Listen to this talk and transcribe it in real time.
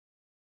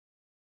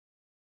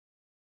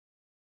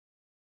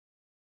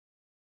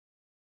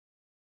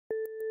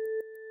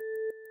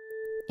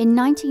In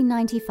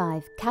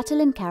 1995,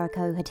 Katalin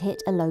Karikó had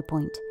hit a low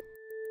point.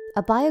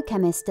 A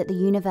biochemist at the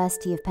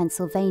University of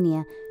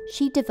Pennsylvania,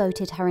 she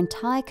devoted her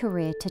entire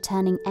career to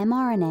turning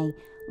mRNA,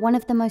 one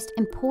of the most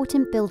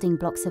important building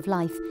blocks of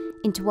life,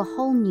 into a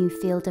whole new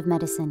field of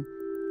medicine.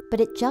 But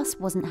it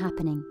just wasn't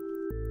happening.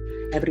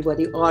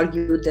 Everybody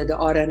argued that the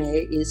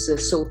RNA is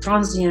so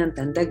transient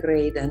and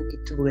degrade, and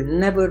it will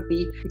never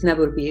be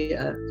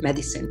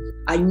medicine.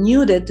 I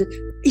knew that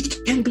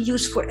it can be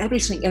used for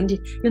everything, and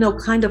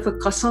kind of a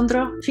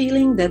Cassandra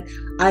feeling that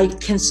I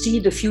can see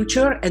the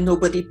future and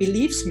nobody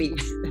believes me.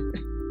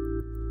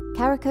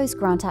 Karikó's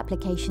grant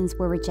applications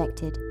were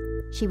rejected.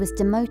 She was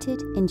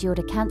demoted, endured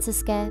a cancer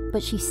scare,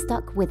 but she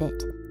stuck with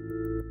it.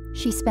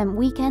 She spent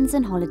weekends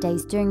and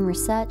holidays doing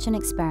research and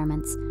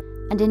experiments,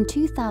 and in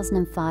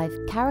 2005,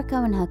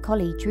 Karikó and her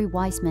colleague Drew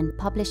Weissman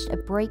published a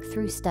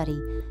breakthrough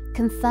study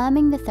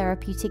confirming the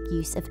therapeutic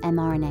use of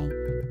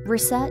mRNA,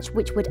 research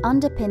which would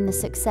underpin the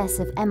success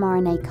of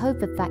mRNA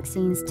COVID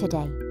vaccines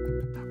today.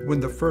 When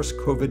the first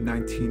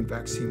COVID-19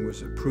 vaccine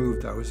was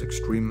approved, I was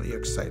extremely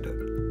excited.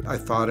 I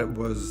thought it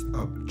was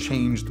a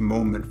changed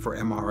moment for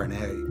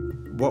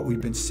mRNA. What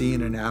we've been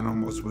seeing in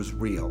animals was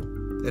real.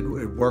 It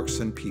works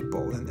in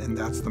people, and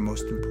that's the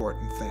most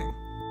important thing.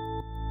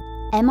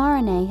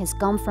 mRNA has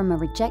gone from a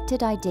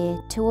rejected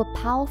idea to a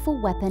powerful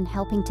weapon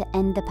helping to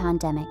end the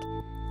pandemic,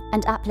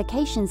 and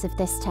applications of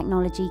this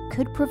technology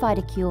could provide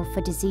a cure for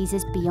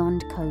diseases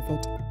beyond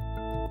COVID.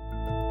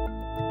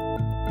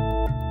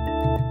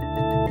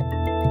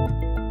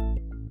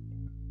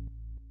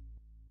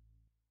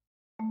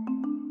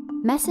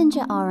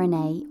 Messenger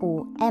RNA,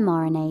 or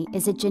mRNA,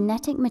 is a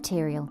genetic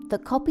material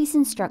that copies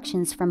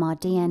instructions from our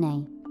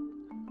DNA.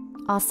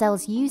 Our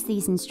cells use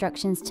these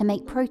instructions to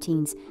make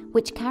proteins,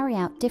 which carry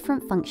out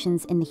different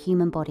functions in the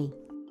human body.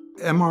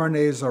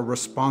 mRNAs are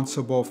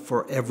responsible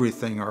for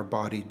everything our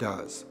body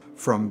does,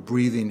 from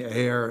breathing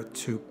air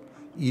to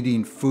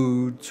eating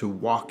food to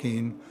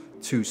walking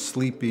to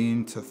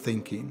sleeping to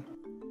thinking.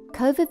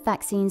 COVID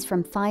vaccines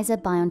from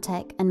Pfizer,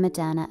 BioNTech, and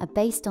Moderna are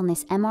based on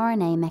this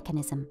mRNA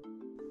mechanism.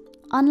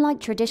 Unlike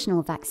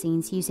traditional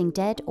vaccines using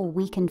dead or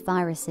weakened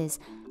viruses,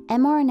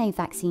 mRNA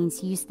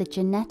vaccines use the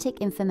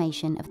genetic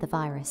information of the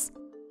virus.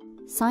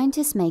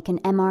 Scientists make an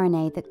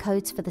mRNA that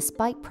codes for the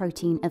spike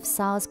protein of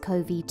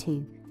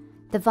SARS-CoV-2,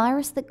 the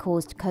virus that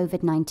caused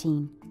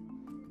COVID-19.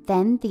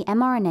 Then, the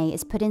mRNA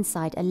is put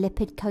inside a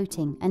lipid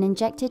coating and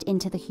injected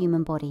into the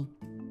human body.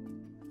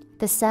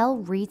 The cell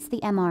reads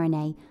the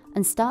mRNA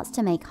and starts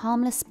to make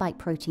harmless spike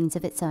proteins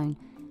of its own,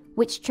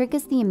 which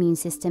triggers the immune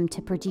system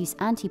to produce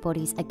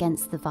antibodies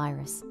against the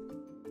virus.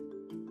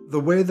 The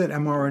way that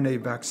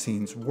mRNA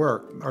vaccines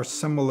work are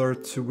similar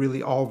to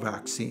really all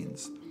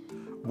vaccines.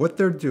 What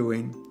they're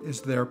doing is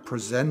they're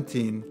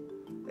presenting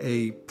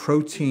a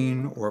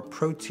protein or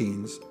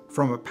proteins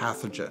from a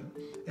pathogen,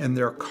 and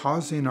they're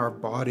causing our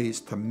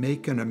bodies to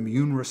make an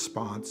immune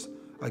response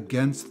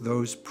against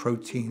those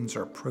proteins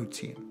or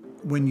protein.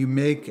 When you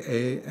make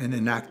an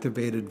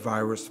inactivated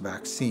virus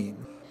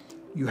vaccine,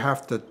 you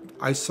have to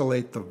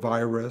isolate the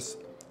virus,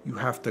 you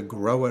have to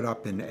grow it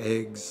up in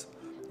eggs,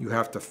 you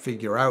have to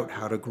figure out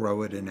how to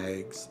grow it in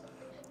eggs,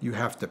 you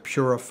have to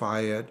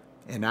purify it,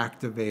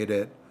 inactivate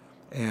it,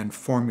 and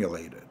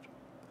formulate it.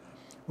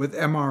 With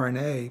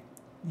mRNA,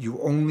 you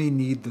only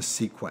need the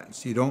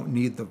sequence. You don't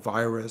need the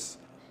virus,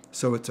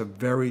 so it's a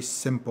very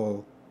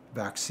simple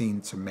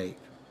vaccine to make.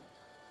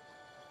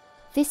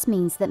 This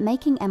means that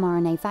making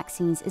mRNA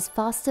vaccines is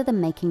faster than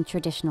making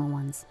traditional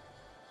ones.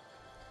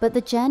 But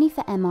the journey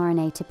for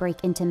mRNA to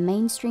break into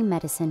mainstream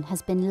medicine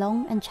has been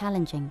long and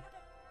challenging.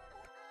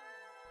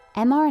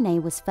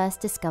 mRNA was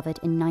first discovered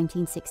in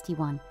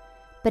 1961,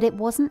 but it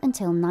wasn't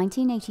until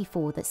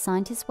 1984 that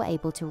scientists were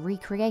able to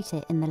recreate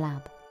it in the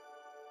lab.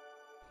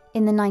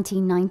 In the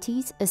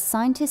 1990s, as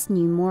scientists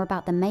knew more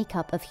about the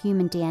makeup of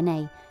human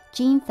DNA,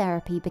 gene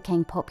therapy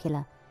became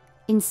popular,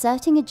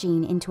 inserting a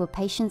gene into a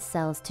patient's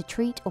cells to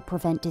treat or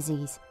prevent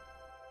disease.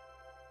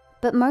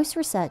 But most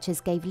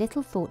researchers gave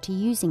little thought to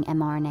using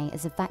mRNA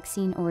as a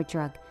vaccine or a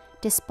drug,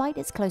 despite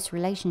its close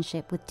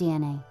relationship with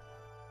DNA.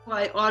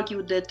 I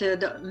argued that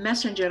the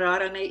messenger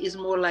RNA is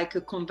more like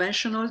a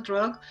conventional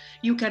drug.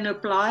 You can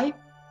apply,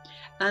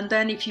 and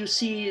then if you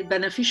see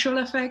beneficial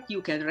effect,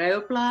 you can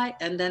reapply,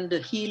 and then the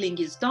healing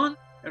is done,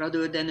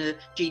 rather than a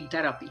gene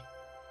therapy,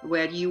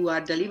 where you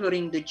are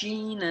delivering the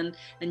gene and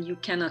you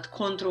cannot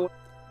control.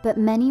 But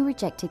many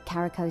rejected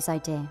Karikó's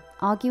idea,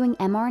 arguing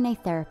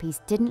mRNA therapies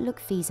didn't look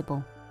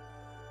feasible.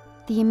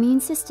 The immune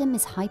system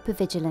is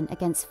hypervigilant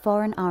against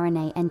foreign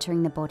RNA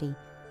entering the body,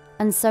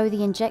 and so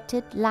the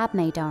injected,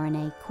 lab-made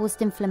RNA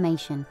caused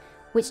inflammation,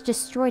 which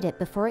destroyed it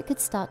before it could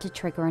start to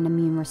trigger an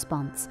immune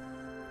response.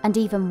 And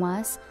even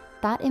worse,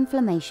 that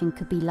inflammation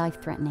could be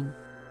life-threatening.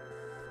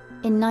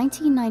 In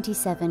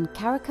 1997,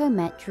 Karikó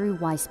met Drew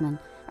Weissman,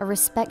 a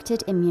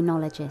respected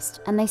immunologist,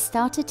 and they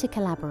started to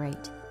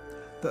collaborate.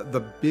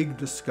 The big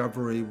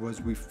discovery was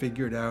we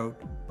figured out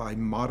by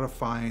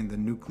modifying the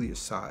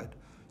nucleoside.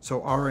 So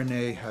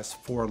RNA has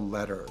 4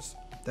 letters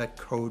that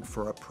code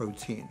for a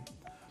protein.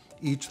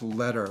 Each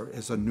letter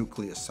is a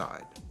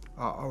nucleoside.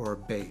 or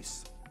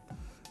base.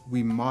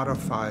 We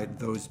modified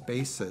those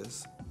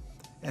bases,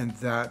 and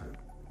that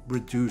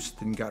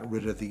reduced and got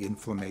rid of the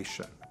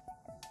inflammation.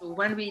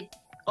 When we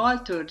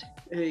altered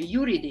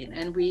uridine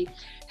and we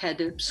had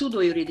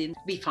pseudouridine,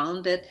 we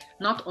found that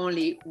not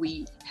only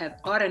we have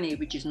RNA,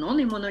 which is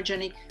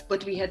non-immunogenic,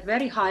 but we had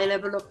very high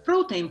level of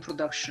protein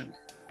production.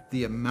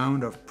 The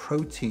amount of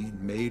protein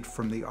made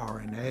from the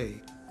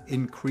RNA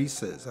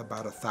increases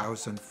about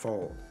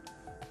 1,000-fold.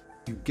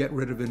 You get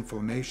rid of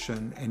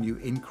inflammation and you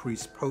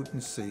increase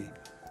potency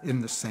in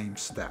the same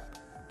step.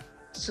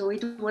 So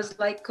it was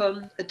like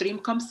a dream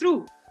come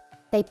true.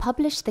 They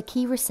published the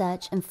key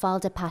research and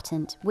filed a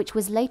patent, which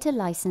was later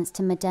licensed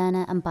to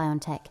Moderna and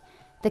BioNTech,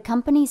 the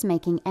companies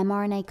making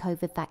mRNA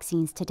COVID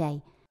vaccines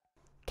today.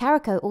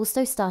 Carico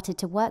also started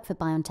to work for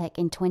BioNTech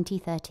in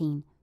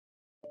 2013.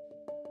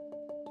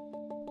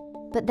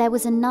 But there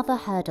was another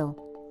hurdle: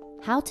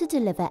 how to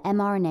deliver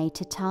mRNA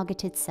to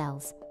targeted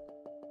cells.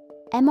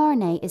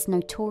 mRNA is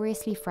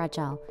notoriously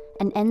fragile,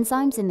 and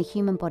enzymes in the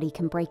human body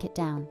can break it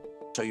down.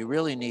 So you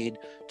really need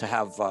to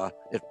have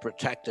it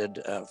protected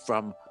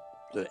from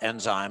the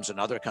enzymes and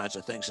other kinds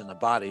of things in the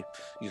body.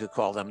 You could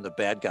call them the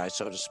bad guys,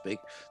 so to speak.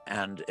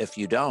 And if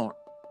you don't,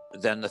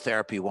 then the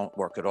therapy won't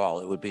work at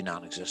all. It would be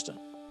non-existent.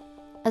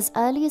 As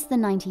early as the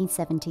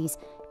 1970s,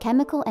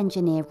 chemical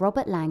engineer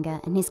Robert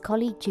Langer and his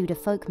colleague Judah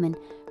Folkman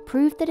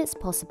proved that it's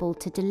possible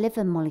to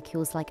deliver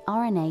molecules like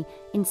RNA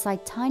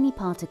inside tiny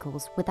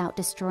particles without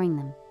destroying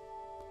them.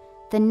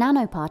 The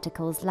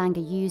nanoparticles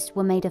Langer used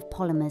were made of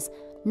polymers,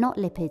 not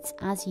lipids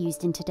as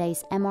used in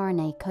today's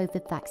mRNA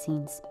COVID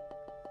vaccines.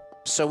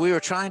 So we were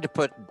trying to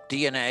put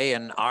DNA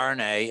and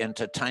RNA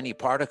into tiny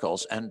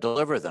particles and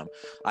deliver them.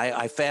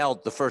 I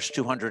failed the first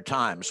 200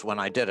 times when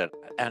I did it.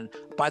 And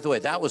by the way,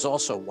 that was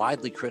also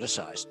widely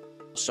criticized.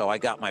 So I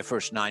got my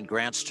first 9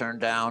 grants turned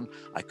down.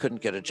 I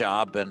couldn't get a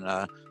job in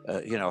a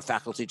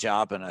faculty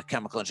job in a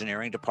chemical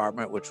engineering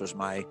department, which was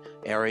my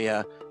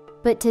area.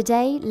 But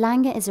today,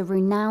 Langer is a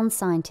renowned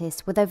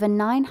scientist with over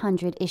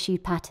 900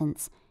 issued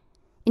patents.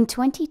 In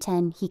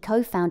 2010, he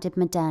co-founded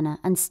Moderna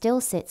and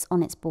still sits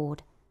on its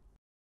board.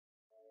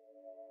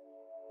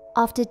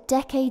 After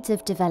decades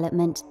of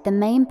development, the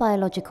main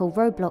biological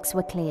roadblocks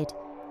were cleared.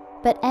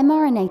 But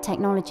mRNA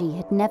technology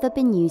had never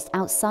been used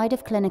outside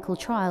of clinical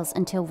trials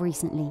until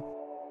recently.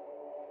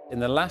 In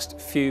the last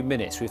few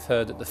minutes, we've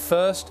heard that the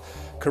first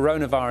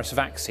coronavirus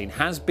vaccine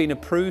has been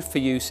approved for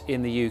use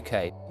in the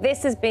UK.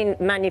 This has been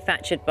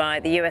manufactured by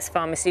the US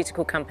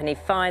pharmaceutical company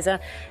Pfizer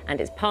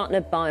and its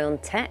partner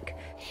BioNTech.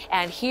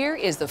 And here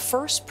is the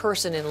first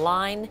person in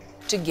line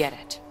to get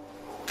it.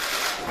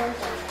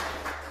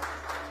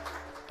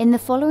 In the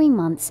following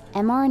months,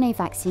 mRNA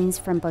vaccines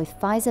from both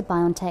Pfizer,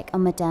 BioNTech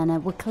and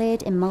Moderna were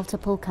cleared in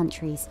multiple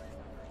countries.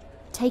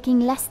 Taking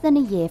less than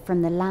a year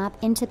from the lab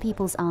into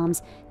people's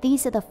arms,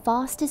 these are the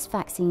fastest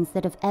vaccines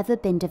that have ever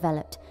been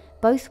developed,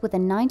 both with a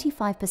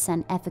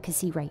 95%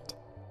 efficacy rate.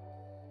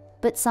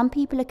 But some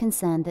people are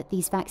concerned that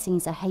these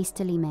vaccines are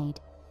hastily made.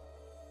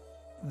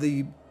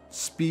 The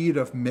speed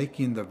of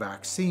making the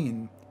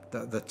vaccine,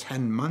 the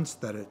 10 months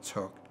that it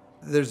took,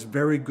 there's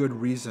very good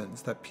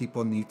reasons that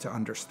people need to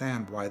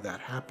understand why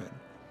that happened.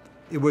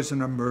 It was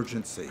an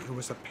emergency. It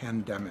was a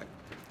pandemic.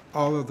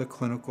 All of the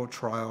clinical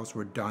trials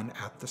were done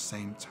at the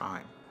same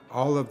time.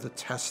 All of the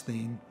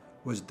testing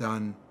was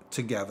done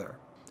together.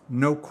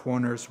 No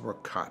corners were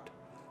cut.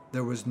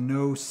 There was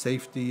no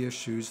safety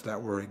issues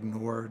that were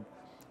ignored.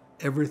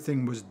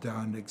 Everything was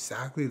done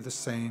exactly the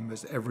same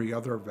as every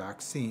other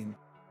vaccine.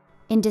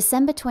 In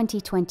December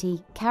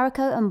 2020,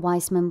 Carico and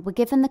Weissman were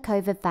given the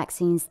COVID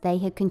vaccines they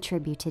had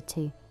contributed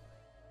to.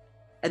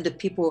 And the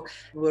people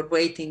were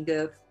waiting,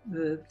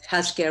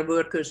 healthcare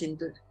workers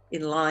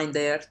in line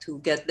there to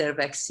get their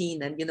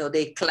vaccine, and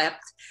they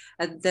clapped,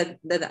 and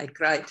then I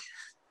cried.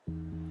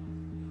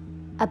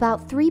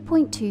 About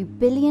 3.2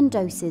 billion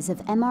doses of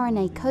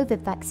mRNA COVID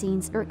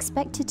vaccines are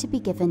expected to be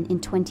given in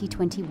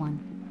 2021.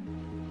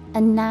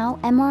 And now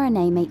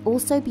mRNA may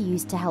also be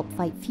used to help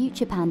fight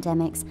future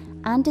pandemics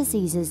and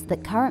diseases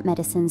that current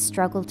medicines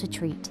struggle to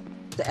treat.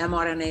 The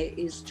mRNA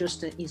is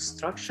just an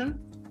instruction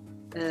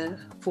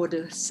for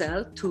the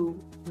cell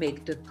to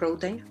make the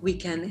protein. We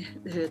can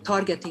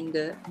targeting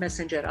the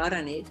messenger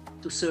RNA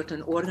to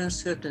certain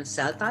organs, certain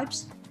cell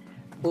types,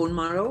 bone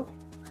marrow,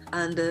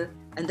 and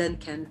then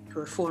can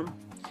perform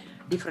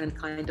different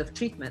kind of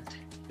treatment.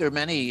 There are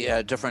many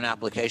different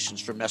applications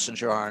for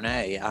messenger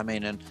RNA. I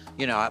mean, and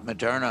at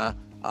Moderna,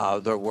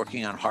 they're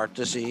working on heart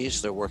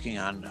disease. They're working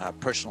on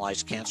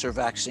personalized cancer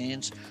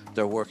vaccines.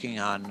 They're working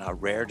on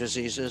rare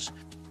diseases.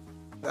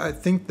 I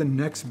think the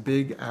next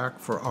big act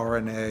for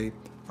RNA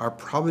are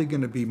probably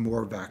going to be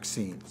more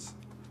vaccines.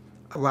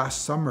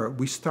 Last summer,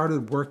 we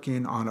started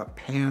working on a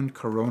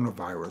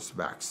pan-coronavirus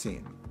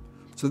vaccine.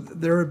 So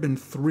there have been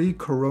 3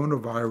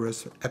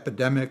 coronavirus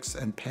epidemics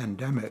and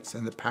pandemics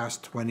in the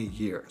past 20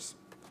 years.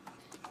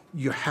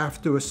 You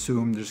have to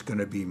assume there's going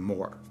to be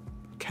more.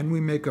 Can we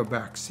make a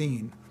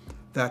vaccine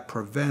that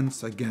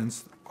prevents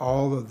against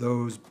all of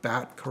those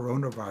bat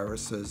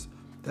coronaviruses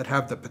that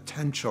have the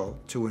potential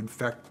to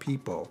infect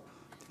people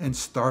and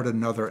start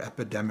another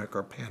epidemic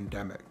or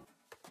pandemic.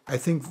 I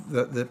think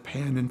that the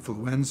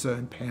pan-influenza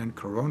and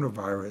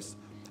pan-coronavirus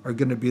are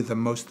going to be the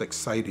most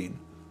exciting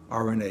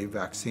RNA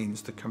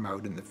vaccines to come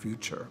out in the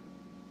future.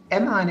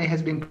 mRNA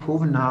has been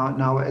proven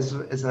now as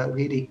a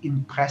really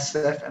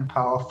impressive and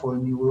powerful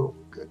new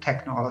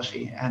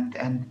technology,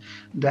 and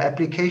the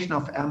application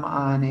of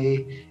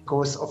mRNA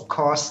goes, of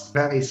course,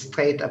 very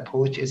straight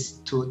approaches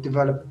to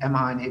develop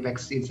mRNA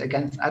vaccines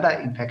against other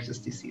infectious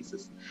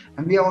diseases,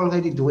 and we are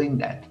already doing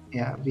that.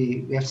 Yeah,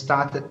 we have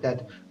started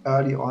that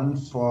early on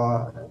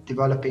for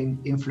developing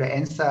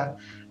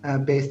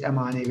influenza-based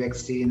mRNA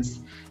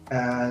vaccines.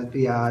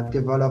 We are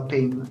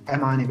developing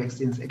mRNA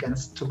vaccines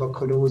against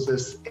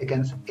tuberculosis,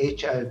 against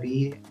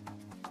HIV.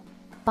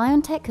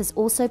 BioNTech has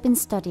also been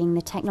studying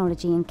the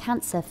technology in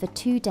cancer for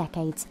 2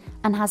 decades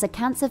and has a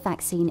cancer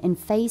vaccine in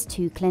phase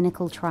 2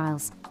 clinical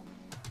trials.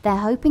 They're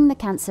hoping the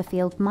cancer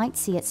field might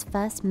see its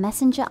first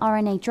messenger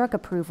RNA drug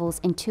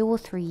approvals in 2 or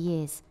 3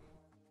 years.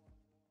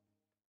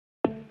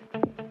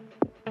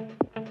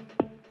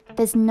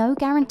 There's no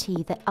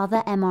guarantee that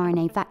other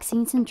mRNA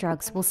vaccines and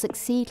drugs will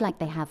succeed like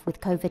they have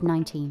with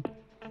COVID-19,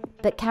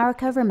 but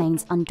Carico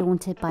remains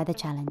undaunted by the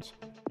challenge.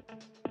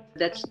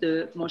 That's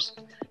the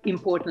most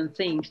important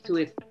thing,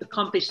 to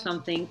accomplish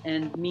something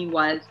and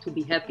meanwhile to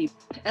be happy.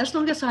 As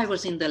long as I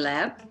was in the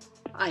lab,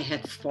 I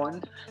had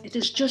fun. It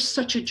is just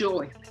such a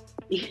joy.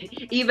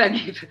 Even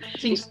if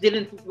things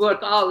didn't work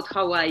out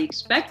how I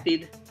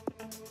expected,